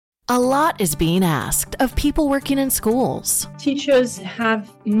A lot is being asked of people working in schools. Teachers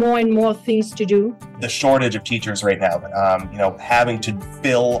have more and more things to do. The shortage of teachers right now, having to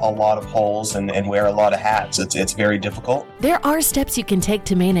fill a lot of holes and wear a lot of hats, it's very difficult. There are steps you can take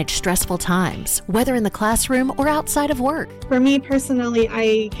to manage stressful times, whether in the classroom or outside of work. For me personally,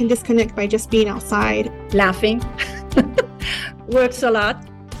 I can disconnect by just being outside. Laughing works a lot.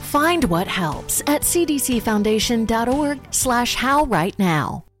 Find what helps at cdcfoundation.org/how right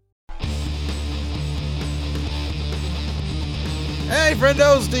now. Hey,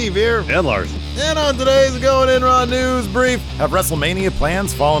 friendo, Steve here. And Larson. And on today's Going In Raw News Brief, have WrestleMania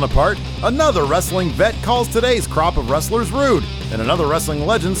plans fallen apart? Another wrestling vet calls today's crop of wrestlers rude, and another wrestling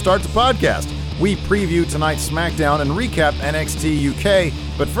legend starts a podcast. We preview tonight's SmackDown and recap NXT UK.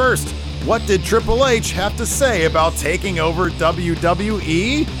 But first, what did Triple H have to say about taking over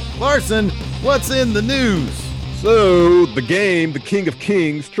WWE? Larson, what's in the news? So, the King of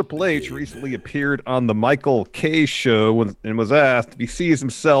Kings, Triple H, recently appeared on the Michael Kay show and was asked if he sees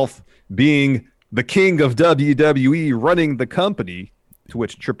himself being the king of WWE running the company, to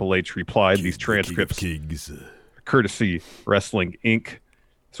which Triple H replied, these transcripts, courtesy Wrestling Inc.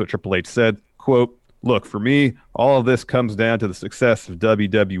 So Triple H said, quote, "Look, for me, all of this comes down to the success of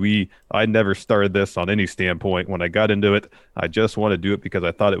WWE. I never started this on any standpoint. When I got into it, I just wanted to do it because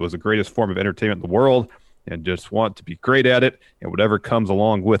I thought it was the greatest form of entertainment in the world and just want to be great at it and whatever comes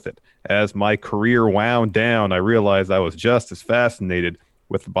along with it. As my career wound down, I realized I was just as fascinated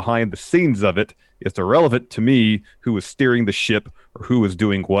with the behind the scenes of it. It's irrelevant to me who was steering the ship or who was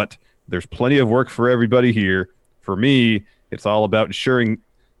doing what. There's plenty of work for everybody here. For me, it's all about ensuring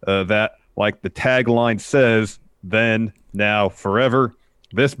that, like the tagline says, then, now, forever,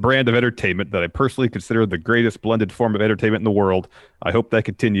 this brand of entertainment that I personally consider the greatest blended form of entertainment in the world. I hope that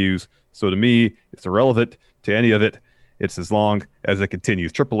continues. So to me, it's irrelevant to any of it. It's as long as it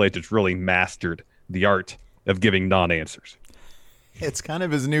continues." Triple H has really mastered the art of giving non-answers. It's kind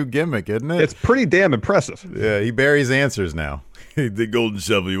of his new gimmick, isn't it? It's pretty damn impressive. Yeah, he buries answers now. The golden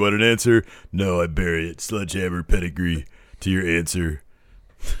shovel, you want an answer? No, I bury it. Sledgehammer pedigree to your answer.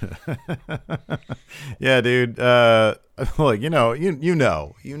 Yeah, dude. Like, you know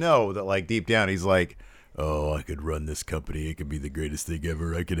that, like, deep down he's like, oh, I could run this company. It could be the greatest thing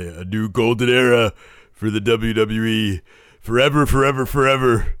ever. I could have a new golden era for the WWE. Forever, forever,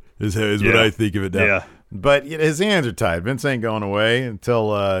 forever is what I think of it now. Yeah. But his hands are tied. Vince ain't going away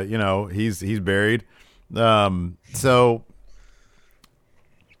until he's buried. So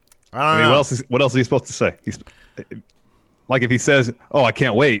I don't know. What else is he supposed to say? He's like, if he says, "Oh, I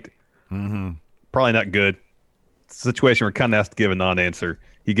can't wait," probably not good. It's a situation where kind of has to give a non-answer.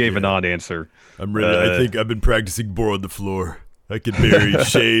 He gave a non-answer. I'm ready. I think I've been practicing Boar on the floor. I could bury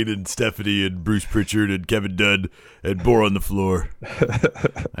Shane and Stephanie and Bruce Pritchard and Kevin Dunn and Boar on the floor.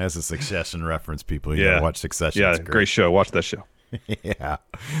 That's a Succession reference, people. You gotta watch Succession. Yeah, great show. Watch that show. Yeah.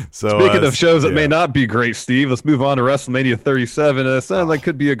 So speaking of shows that may not be great, Steve, let's move on to WrestleMania 37. It sounds like it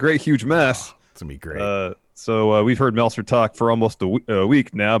could be a great, huge mess. It's gonna be great. So we've heard Meltzer talk for almost a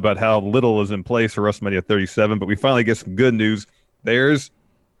week now about how little is in place for WrestleMania 37, but we finally get some good news. There's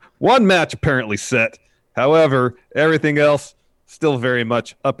one match apparently set. However, everything else still very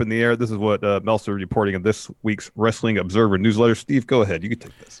much up in the air. This is what Meltzer reporting in this week's Wrestling Observer newsletter. Steve, go ahead. You can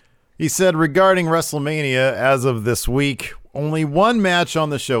take this. He said, regarding WrestleMania, as of this week, only one match on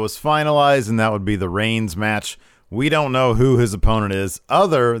the show is finalized, and that would be the Reigns match. We don't know who his opponent is,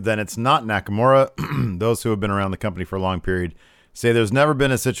 other than it's not Nakamura. Those who have been around the company for a long period say there's never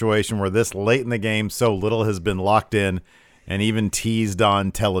been a situation where this late in the game so little has been locked in and even teased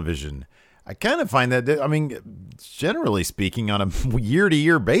on television. I kind of find that, I mean, generally speaking, on a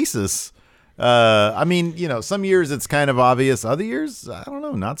year-to-year basis, some years it's kind of obvious. Other years, I don't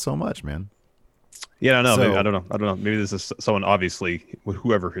know, not so much, man. Yeah, I don't know. I don't know. Maybe this is someone, obviously,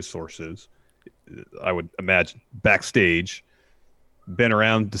 whoever his source is, I would imagine, backstage, been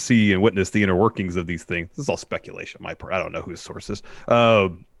around to see and witness the inner workings of these things. This is all speculation on my part. I don't know who his source is.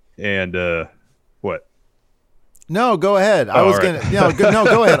 What? No, go ahead. Go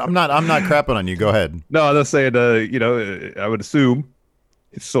ahead. I'm not crapping on you. Go ahead. No, I was saying, I would assume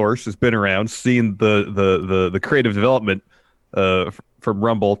his source has been around, seen the creative development from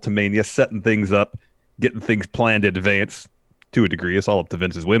Rumble to Mania, setting things up, getting things planned in advance to a degree. It's all up to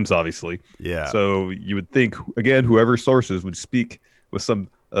Vince's whims, obviously. Yeah. So you would think, again, whoever sources would speak with some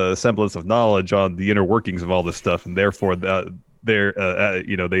semblance of knowledge on the inner workings of all this stuff, and therefore they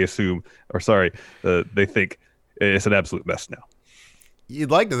assume, they think it's an absolute mess now.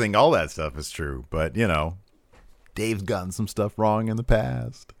 You'd like to think all that stuff is true, but Dave's gotten some stuff wrong in the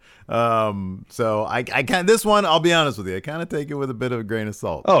past. So I kind this one, I'll be honest with you, I kind of take it with a bit of a grain of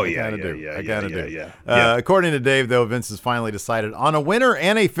salt. Oh, I kind of do. Yeah. According to Dave, though, Vince has finally decided on a winner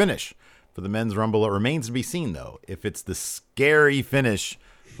and a finish for the men's Rumble. It remains to be seen, though, if it's the scary finish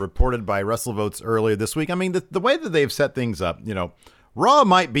reported by WrestleVotes earlier this week. I mean, the way that they've set things up, Raw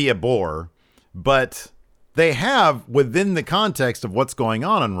might be a bore, but they have, within the context of what's going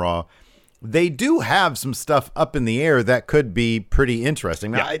on Raw, they do have some stuff up in the air that could be pretty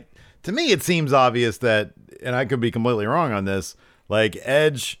interesting. Now, to me, it seems obvious that, and I could be completely wrong on this, like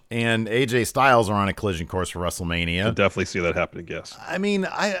Edge and AJ Styles are on a collision course for WrestleMania. I definitely see that happening, yes. I mean,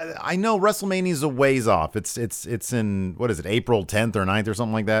 I know WrestleMania is a ways off. It's in, what is it, April 10th or 9th or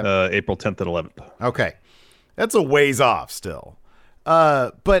something like that? April 10th and 11th. Okay. That's a ways off still.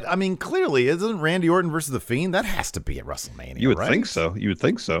 But, I mean, clearly, isn't Randy Orton versus The Fiend? That has to be at WrestleMania, You would right? think so. You would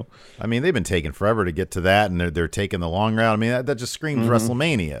think so. I mean, they've been taking forever to get to that, and they're taking the long route. I mean, that just screams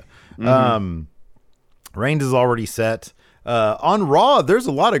WrestleMania. Reigns is already set. On Raw, there's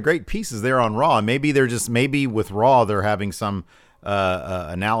a lot of great pieces there on Raw. Maybe with Raw, they're having some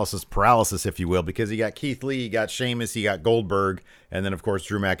analysis paralysis, if you will, because you got Keith Lee, you got Sheamus, you got Goldberg, and then, of course,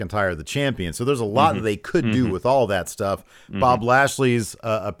 Drew McIntyre, the champion. So there's a lot that they could do with all that stuff. Bob Lashley's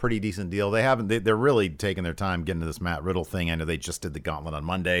a pretty decent deal. They're really taking their time getting to this Matt Riddle thing. I know they just did the gauntlet on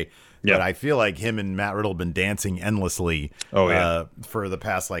Monday, but I feel like him and Matt Riddle have been dancing endlessly for the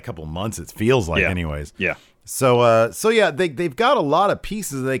past couple months, it feels like, anyways. Yeah. So yeah, they've got a lot of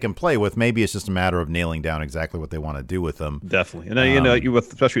pieces that they can play with. Maybe it's just a matter of nailing down exactly what they want to do with them. Definitely. And then,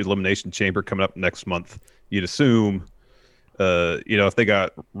 especially with Elimination Chamber coming up next month, you'd assume, if they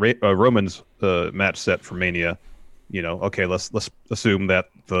got Roman's match set for Mania, okay, let's assume that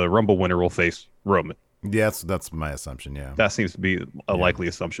the Rumble winner will face Roman. Yes, that's my assumption. Yeah, that seems to be a likely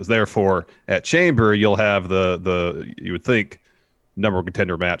assumption. Therefore, at Chamber, you'll have the you would think number one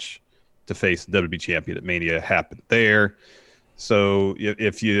contender match to face the WWE champion at Mania happen there. So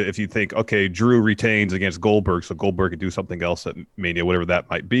if you think, okay, Drew retains against Goldberg, so Goldberg could do something else at Mania, whatever that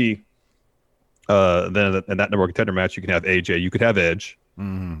might be. Then in that number one contender match, you can have AJ, you could have Edge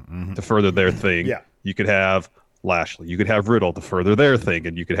to further their thing. Yeah, you could have Lashley, you could have Riddle to further their thing,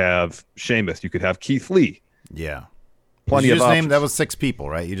 and you could have Sheamus, you could have Keith Lee. Yeah, plenty of options. That was 6 people,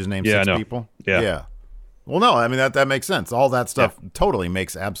 right? You just named 6 people. Yeah. Well, no, I mean that makes sense. All that stuff totally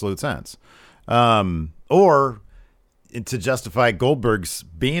makes absolute sense. Or to justify Goldberg's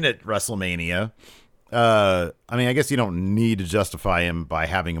being at WrestleMania, I mean, I guess you don't need to justify him by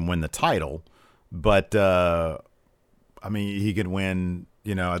having him win the title, but I mean, he could win,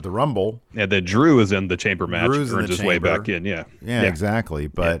 at the Rumble. Yeah, that Drew is in the chamber match, earns his way back in. Yeah, exactly.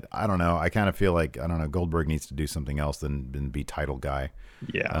 But I don't know. I kind of feel like Goldberg needs to do something else than be title guy.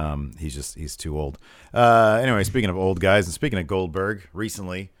 Yeah. He's too old. Anyway, speaking of old guys and speaking of Goldberg,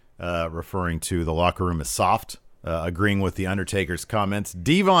 recently referring to the locker room as soft, agreeing with the Undertaker's comments,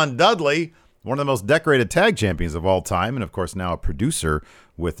 Dudley, one of the most decorated tag champions of all time, and of course now a producer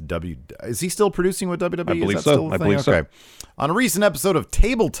with Is he still producing with WWE? I believe so. I believe so. On a recent episode of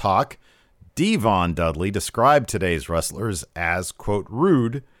Table Talk, Devon Dudley described today's wrestlers as, quote,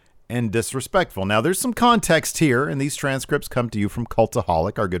 rude and disrespectful. Now, there's some context here, and these transcripts come to you from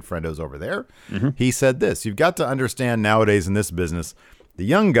Cultaholic, our good friendos over there. He said this: you've got to understand nowadays in this business, the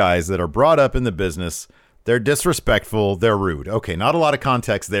young guys that are brought up in the business, they're disrespectful, they're rude. Okay, not a lot of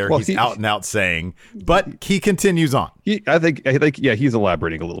context there. Well, he's out and out saying, but he continues on. I think, he's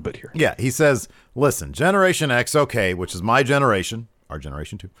elaborating a little bit here. Yeah, he says, listen, Generation X, okay, which is my generation, our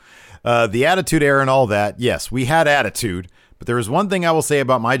generation too, the Attitude Era and all that, yes, we had attitude, but there is one thing I will say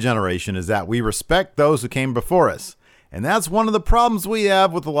about my generation is that we respect those who came before us. And that's one of the problems we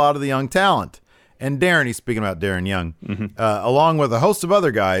have with a lot of the young talent. And Darren, he's speaking about Darren Young, along with a host of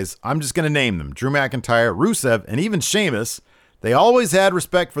other guys, I'm just going to name them, Drew McIntyre, Rusev, and even Sheamus. They always had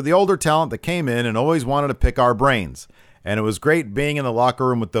respect for the older talent that came in and always wanted to pick our brains. And it was great being in the locker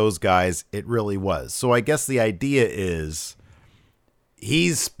room with those guys. It really was. So I guess the idea is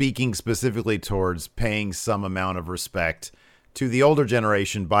he's speaking specifically towards paying some amount of respect to the older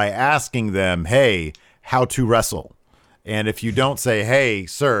generation by asking them, hey, how to wrestle. And if you don't say, hey,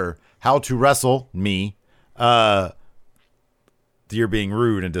 sir, how to wrestle me, you're being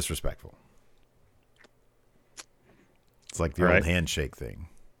rude and disrespectful. It's like the old handshake thing.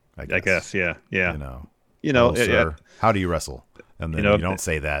 I guess, yeah. Sir, how do you wrestle? And then you don't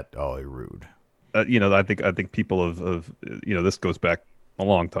say that. Oh, you're rude. I think people of this goes back a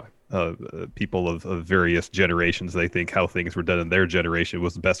long time. People of various generations, they think how things were done in their generation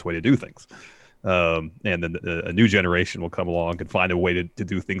was the best way to do things. And then a new generation will come along and find a way to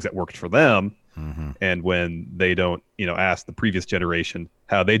do things that worked for them. And when they don't, ask the previous generation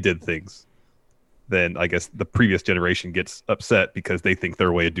how they did things, then I guess the previous generation gets upset because they think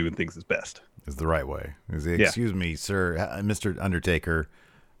their way of doing things is best. Is the right way. Excuse me, sir, Mr. Undertaker,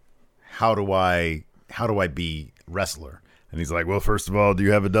 how do I be wrestler? And he's like, well, first of all, do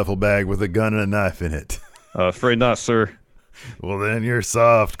you have a duffel bag with a gun and a knife in it? Afraid not, sir. Well, then you're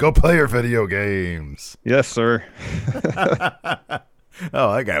soft. Go play your video games. Yes, sir.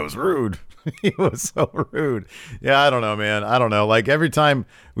 Oh, that guy was rude. He was so rude. Yeah, I don't know, man. I don't know. Like every time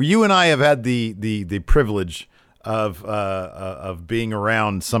you and I have had the privilege of being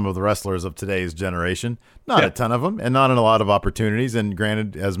around some of the wrestlers of today's generation. Not a ton of them, and not in a lot of opportunities. And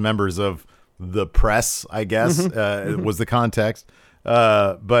granted, as members of the press, I guess was the context.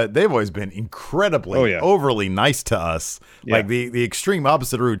 But they've always been incredibly overly nice to us. Like the extreme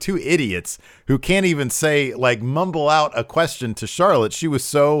opposite of rude. Two idiots who can't even say, like, mumble out a question to Charlotte. She was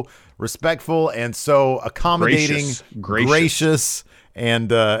so respectful and so accommodating, gracious.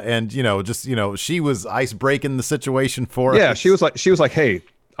 And she was ice breaking the situation for us. Yeah, she was like, hey,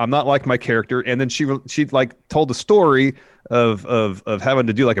 I'm not like my character. And then she like told the story of having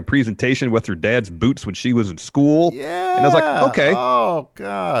to do like a presentation with her dad's boots when she was in school. Yeah. And I was like, okay. Oh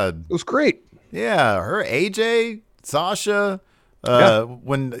God. It was great. Yeah. Her AJ, Sasha,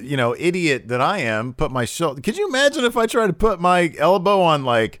 when, idiot that I am, put my shoulder. Could you imagine if I tried to put my elbow on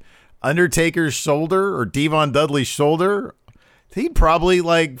like Undertaker's shoulder or Devon Dudley's shoulder? He'd probably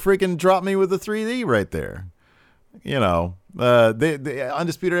like freaking drop me with a 3D right there. The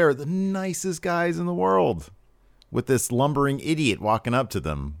Undisputed Era, the nicest guys in the world, with this lumbering idiot walking up to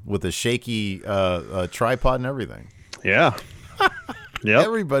them with a shaky tripod and everything. Yeah. Yeah.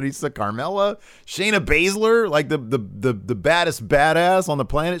 Everybody's the Carmella, Shayna Baszler, like the baddest badass on the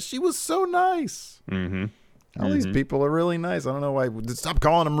planet. She was so nice. All these people are really nice. I don't know why. Stop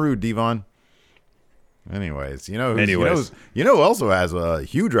calling them rude, Devon. Anyways, who also has a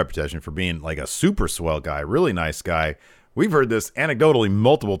huge reputation for being like a super swell guy, really nice guy. We've heard this anecdotally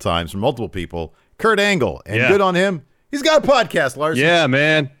multiple times from multiple people. Kurt Angle, and good on him. He's got a podcast, Larson. Yeah,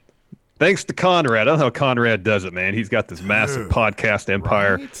 man. Thanks to Conrad. I don't know how Conrad does it, man. He's got this massive podcast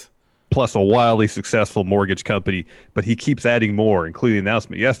empire, plus a wildly successful mortgage company, but he keeps adding more, including the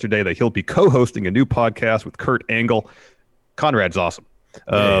announcement yesterday that he'll be co-hosting a new podcast with Kurt Angle. Conrad's awesome.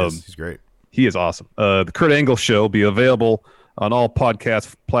 He's great. He is awesome. The Kurt Angle Show will be available on all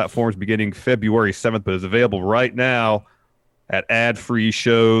podcast platforms beginning February 7th, but is available right now at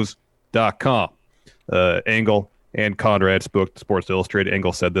adfreeshows.com. Angle and Conrad spoke to Sports Illustrated.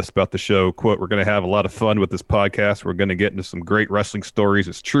 Angle said this about the show, quote, "We're going to have a lot of fun with this podcast. We're going to get into some great wrestling stories.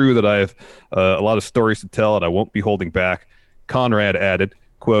 It's true that I have a lot of stories to tell, and I won't be holding back." Conrad added,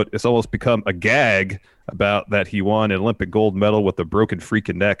 quote, "It's almost become a gag about that he won an Olympic gold medal with a broken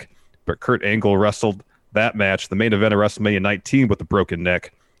freaking neck. But Kurt Angle wrestled that match, the main event of WrestleMania 19, with a broken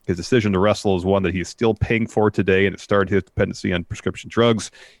neck. His decision to wrestle is one that he is still paying for today, and it started his dependency on prescription drugs.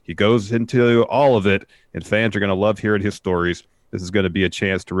 He goes into all of it, and fans are going to love hearing his stories. This is going to be a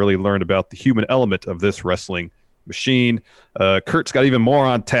chance to really learn about the human element of this wrestling machine." Kurt's got even more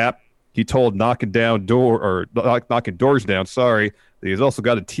on tap. He told Knocking Doors Down, that he's also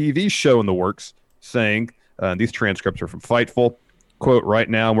got a TV show in the works, saying, these transcripts are from Fightful. Quote, "Right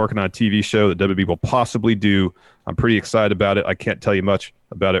now I'm working on a TV show that WWE will possibly do. I'm pretty excited about it. I can't tell you much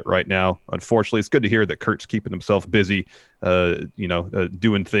about it right now. Unfortunately, it's good to hear that Kurt's keeping himself busy,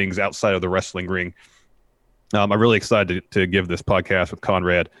 doing things outside of the wrestling ring. I'm really excited to give this podcast with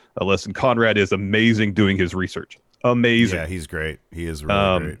Conrad a listen. Conrad is amazing doing his research. Amazing. Yeah, he's great. He is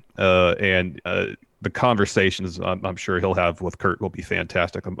really great. The conversations I'm sure he'll have with Kurt will be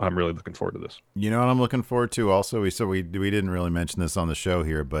fantastic. I'm really looking forward to this. You know what I'm looking forward to also? We didn't really mention this on the show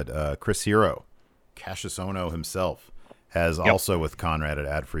here, but Chris Hero, Cassius Ohno himself, has also with Conrad at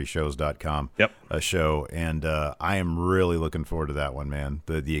adfreeshows.com a show, and I am really looking forward to that one, man.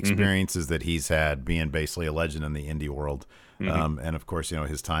 The experiences that he's had being basically a legend in the indie world, and of course,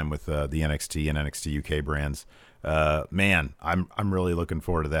 his time with the NXT and NXT UK brands. Man, I'm really looking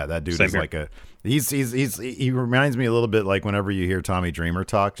forward to that. That dude is like he reminds me a little bit like whenever you hear Tommy Dreamer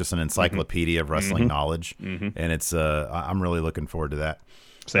talk, just an encyclopedia of wrestling knowledge, and it's I'm really looking forward to that.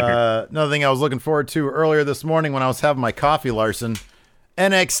 Another thing I was looking forward to earlier this morning when I was having my coffee, Larson,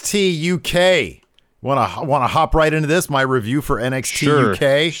 NXT UK. Want to hop right into this? My review for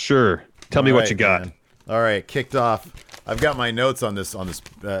NXT UK. Sure. Tell me what you got. Man. All right, kicked off. I've got my notes on this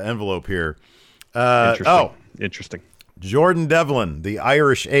envelope here. Interesting. Jordan Devlin, the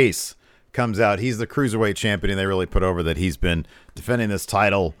Irish ace, comes out. He's the cruiserweight champion, and they really put over that he's been defending this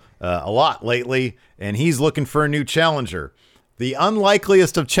title a lot lately, and he's looking for a new challenger. The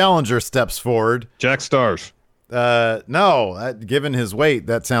unlikeliest of challengers steps forward. Jack Stars. No, given his weight,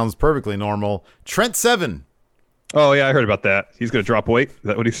 that sounds perfectly normal. Trent Seven. Oh, yeah, I heard about that. He's going to drop weight? Is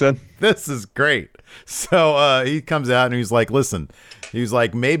that what he said? This is great. So he comes out and he's like, listen, he's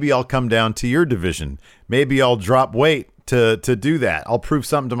like, maybe I'll come down to your division. Maybe I'll drop weight to do that. I'll prove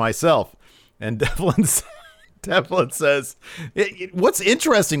something to myself. And Devlin says, what's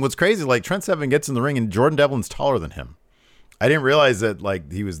interesting, what's crazy, like Trent Seven gets in the ring and Jordan Devlin's taller than him. I didn't realize that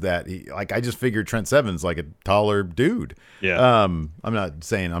like he was that I just figured Trent Seven's like a taller dude. Yeah. I'm not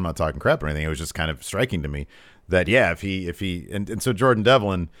saying I'm not talking crap or anything. It was just kind of striking to me that if he and so Jordan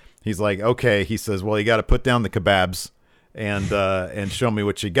Devlin, he's like, okay, he says, well, you got to put down the kebabs and show me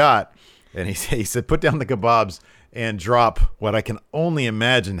what you got. And he said, put down the kebabs and drop what I can only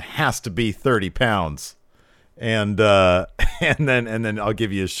imagine has to be 30 pounds. And then I'll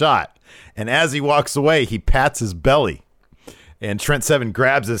give you a shot. And as he walks away, he pats his belly. And Trent Seven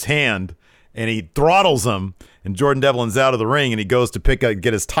grabs his hand and he throttles him. And Jordan Devlin's out of the ring and he goes to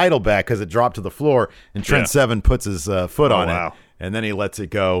get his title back because it dropped to the floor. And Trent Seven puts his foot on it. And then he lets it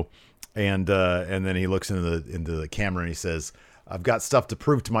go. And then he looks into the camera and he says, I've got stuff to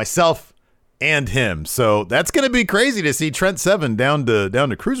prove to myself and him. So that's going to be crazy to see Trent Seven down to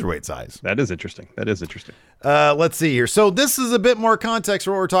cruiserweight size. That is interesting. Let's see here. So this is a bit more context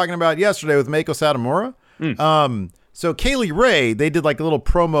for what we were talking about yesterday with Meiko Satomura. So Kaylee Ray, they did like a little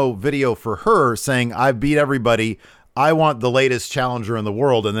promo video for her saying, I've beat everybody. I want the latest challenger in the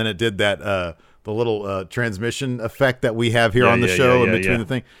world. And then it did that, the little transmission effect that we have here on the show in between the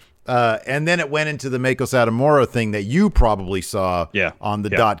thing. And then it went into the Meiko Satomura thing that you probably saw on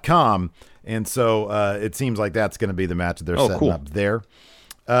the .com. And so it seems like that's going to be the match that they're setting up there.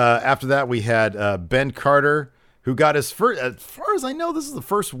 After that, we had Ben Carter, who got his first, as far as I know, this is the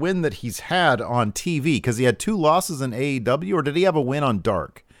first win that he's had on TV because he had 2 losses in AEW, or did he have a win on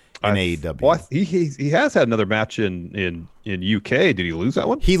Dark in AEW? Well, he has had another match in UK. Did he lose that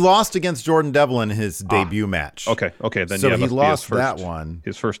one? He lost against Jordan Devlin his debut match. Okay. Then so he lost that one.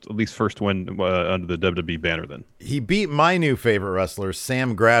 His first win under the WWE banner. Then he beat my new favorite wrestler,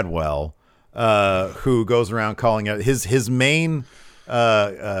 Sam Gradwell, who goes around calling out his main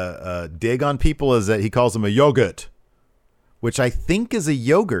dig on people is that he calls them a yogurt, which I think is a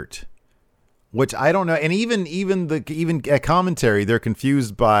yogurt, which I don't know. And even at commentary, they're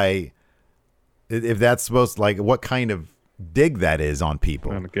confused by if that's supposed to, like, what kind of dig that is on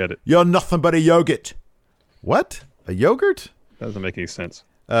people. I don't get it. You're nothing but a yogurt. What? A yogurt? Doesn't make any sense.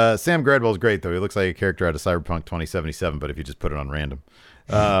 Sam Gradwell's great, though. He looks like a character out of Cyberpunk 2077, but if you just put it on random.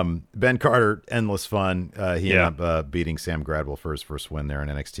 Ben Carter, endless fun. He ended up beating Sam Gradwell for his first win there in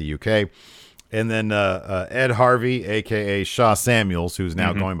NXT UK. And then Ed Harvey, a.k.a. Shaw Samuels, who's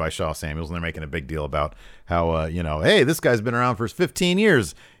now going by Shaw Samuels, and they're making a big deal about how, hey, this guy's been around for 15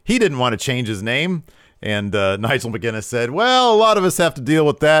 years. He didn't want to change his name. And Nigel McGuinness said, well, a lot of us have to deal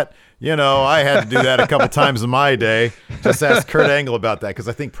with that. I had to do that a couple times in my day. Just ask Kurt Angle about that, because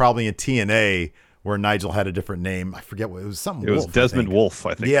I think probably in TNA, where Nigel had a different name. I forget what it was. Something. It was Wolf, Desmond Wolf,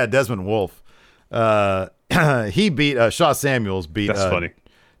 I think. Yeah, Desmond Wolf. He beat Shaw Samuels. That's funny.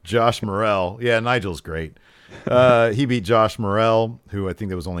 Josh Morrell. Yeah, Nigel's great. He beat Josh Morrell, who I think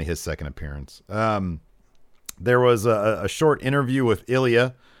that was only his second appearance. There was a short interview with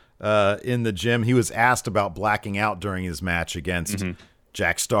Ilya in the gym. He was asked about blacking out during his match against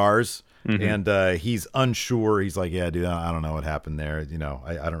Jack Stars. And he's unsure. He's like, yeah, dude, I don't know what happened there.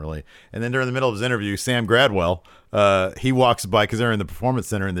 I don't really. And then during the middle of his interview, Sam Gradwell, he walks by, because they're in the performance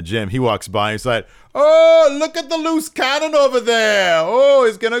center in the gym. He walks by and he's like, oh, look at the loose cannon over there. Oh,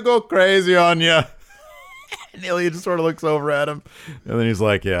 he's going to go crazy on you. And Ilya just sort of looks over at him. And then he's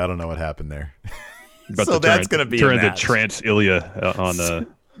like, yeah, I don't know what happened there. So that's going to be turn the trance Ilya on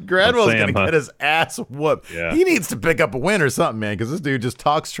Gradwell's going to get his ass whooped. Yeah. He needs to pick up a win or something, man, because this dude just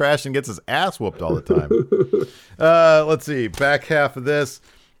talks trash and gets his ass whooped all the time. Let's see. Back half of this.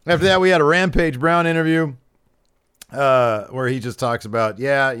 After that, we had a Rampage Brown interview where he just talks about,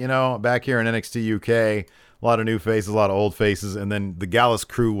 back here in NXT UK, a lot of new faces, a lot of old faces, and then the Gallus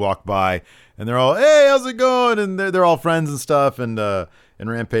crew walk by, and they're all, hey, how's it going? And they're all friends and stuff, and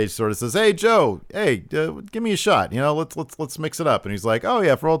Rampage sort of says, hey, Joe, give me a shot. Let's mix it up. And he's like, oh,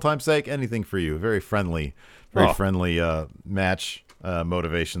 yeah, for old time's sake, anything for you. Very friendly match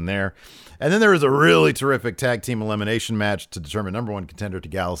motivation there. And then there was a really terrific tag team elimination match to determine number one contender to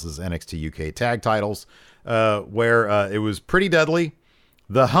Gallus's NXT UK tag titles, where it was Pretty Dudley,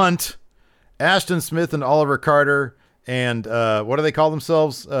 The Hunt, Ashton Smith and Oliver Carter, and what do they call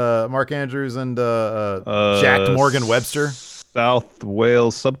themselves? Mark Andrews and Jack Morgan Webster? South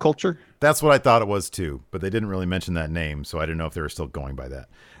Wales Subculture? That's what I thought it was too, but they didn't really mention that name, so I didn't know if they were still going by that.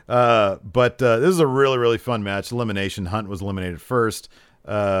 But this is a really, really fun match. Elimination. Hunt was eliminated first.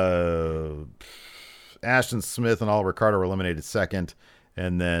 Ashton Smith and Oliver Carter were eliminated second.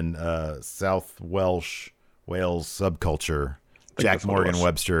 And then South Wales Subculture, Jack Morgan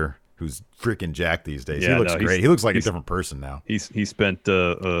Webster, who's freaking jacked these days. Yeah, he looks great. He looks like a different person now. He spent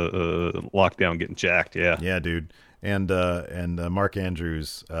lockdown getting jacked. Yeah, dude. And Mark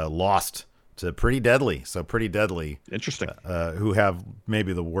Andrews lost to Pretty Deadly. So Pretty Deadly, interesting. Who have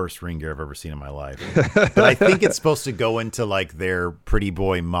maybe the worst ring gear I've ever seen in my life. But I think it's supposed to go into like their pretty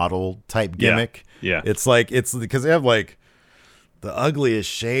boy model type gimmick. Yeah. It's because they have like the ugliest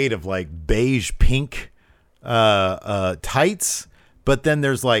shade of like beige pink tights, but then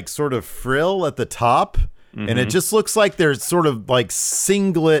there's like sort of frill at the top, and it just looks like there's sort of like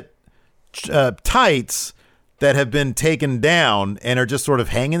singlet tights that have been taken down and are just sort of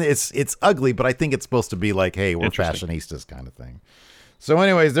hanging. It's ugly, but I think it's supposed to be like, hey, we're fashionistas kind of thing. So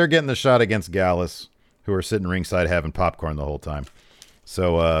anyways, they're getting the shot against Gallus, who are sitting ringside having popcorn the whole time.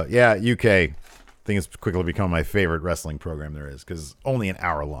 So UK, I think it's quickly become my favorite wrestling program there is, because it's only an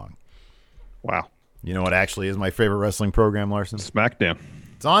hour long. Wow. You know what actually is my favorite wrestling program, Larson? SmackDown.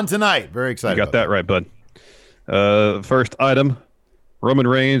 It's on tonight. Very excited. You got that right, bud. First item, Roman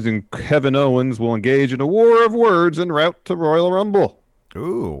Reigns and Kevin Owens will engage in a war of words en route to Royal Rumble.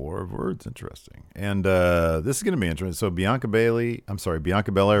 Ooh, war of words. Interesting. And this is going to be interesting. So Bianca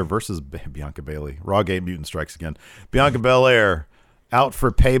Belair versus Bianca Bailey. Rawgate Mutant Strikes again. Bianca Belair out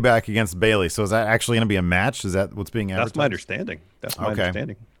for payback against Bailey. So is that actually going to be a match? Is that what's being advertised? That's my understanding.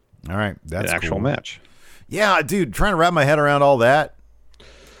 All right. That's an actual match. Yeah, dude. Trying to wrap my head around all that.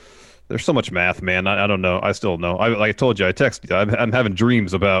 There's so much math, man. I don't know. I still don't know. Like I told you, I texted you. I'm having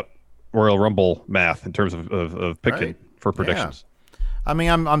dreams about Royal Rumble math in terms of picking for predictions. Yeah. I mean,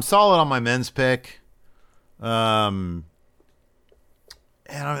 I'm solid on my men's pick. And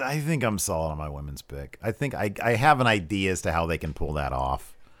I think I'm solid on my women's pick. I think I have an idea as to how they can pull that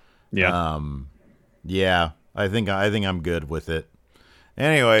off. Yeah. I think I'm good with it.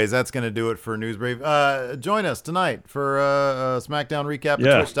 Anyways, that's going to do it for Newsbrave. Join us tonight for a SmackDown recap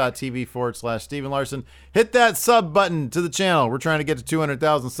at twitch.tv/Steven Larson. Hit that sub button to the channel. We're trying to get to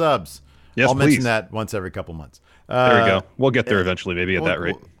 200,000 subs. Yes, I'll please. mention that once every couple months. There we go. We'll get there eventually, maybe at that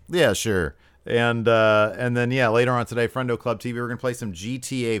rate. Yeah, sure. And then later on today, Friendo Club TV, we're going to play some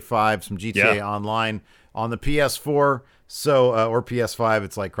GTA 5, some GTA Online on the PS4. So or PS5,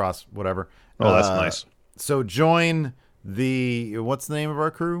 it's like cross whatever. Oh, that's nice. So join what's the name of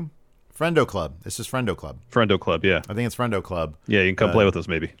our crew? Friendo Club. It's just Friendo Club. Friendo Club, yeah. I think it's Friendo Club. Yeah, you can come play with us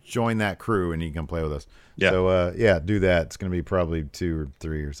maybe. Join that crew and you can come play with us. Yeah. So do that. It's going to be probably 2 or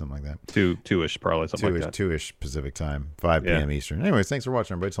 3 or something like that. Two-ish probably, something like that. 2-ish Pacific time, 5 p.m. Eastern. Anyways, thanks for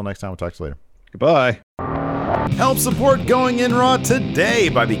watching, everybody. Till next time, we'll talk to you later. Goodbye. Help support Going In Raw today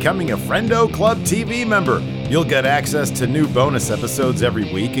by becoming a Friendo Club TV member. You'll get access to new bonus episodes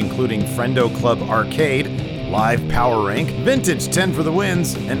every week, including Friendo Club Arcade, Live Power Rank, Vintage 10 for the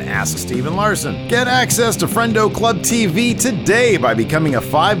Wins, and Ask Steven Larson. Get access to Friendo Club TV today by becoming a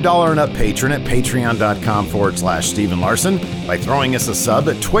 $5 and up patron at patreon.com/Steven Larson, by throwing us a sub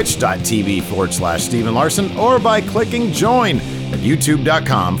at twitch.tv/Steven Larson, or by clicking join at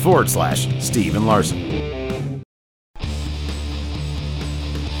youtube.com/Steven Larson.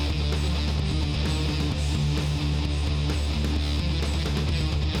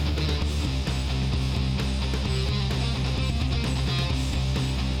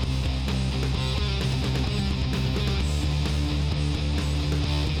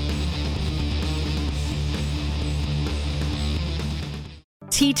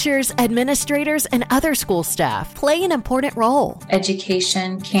 Teachers, administrators, and other school staff play an important role.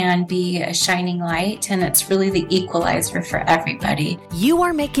 Education can be a shining light, and it's really the equalizer for everybody. You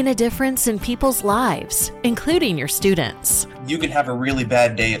are making a difference in people's lives, including your students. You can have a really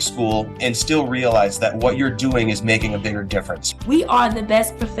bad day at school and still realize that what you're doing is making a bigger difference. We are the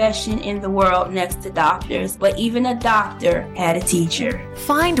best profession in the world next to doctors, but even a doctor had a teacher.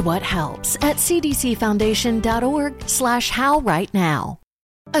 Find what helps at cdcfoundation.org/howrightnow.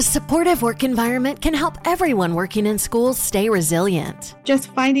 A supportive work environment can help everyone working in schools stay resilient.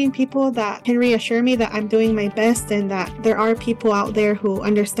 Just finding people that can reassure me that I'm doing my best and that there are people out there who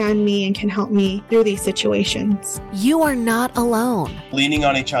understand me and can help me through these situations. You are not alone. Leaning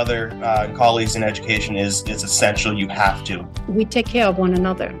on each other, colleagues in education is essential. You have to. We take care of one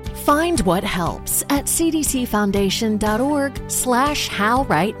another. Find what helps at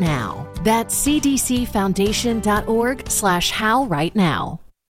cdcfoundation.org/howrightnow. That's cdcfoundation.org/how right now.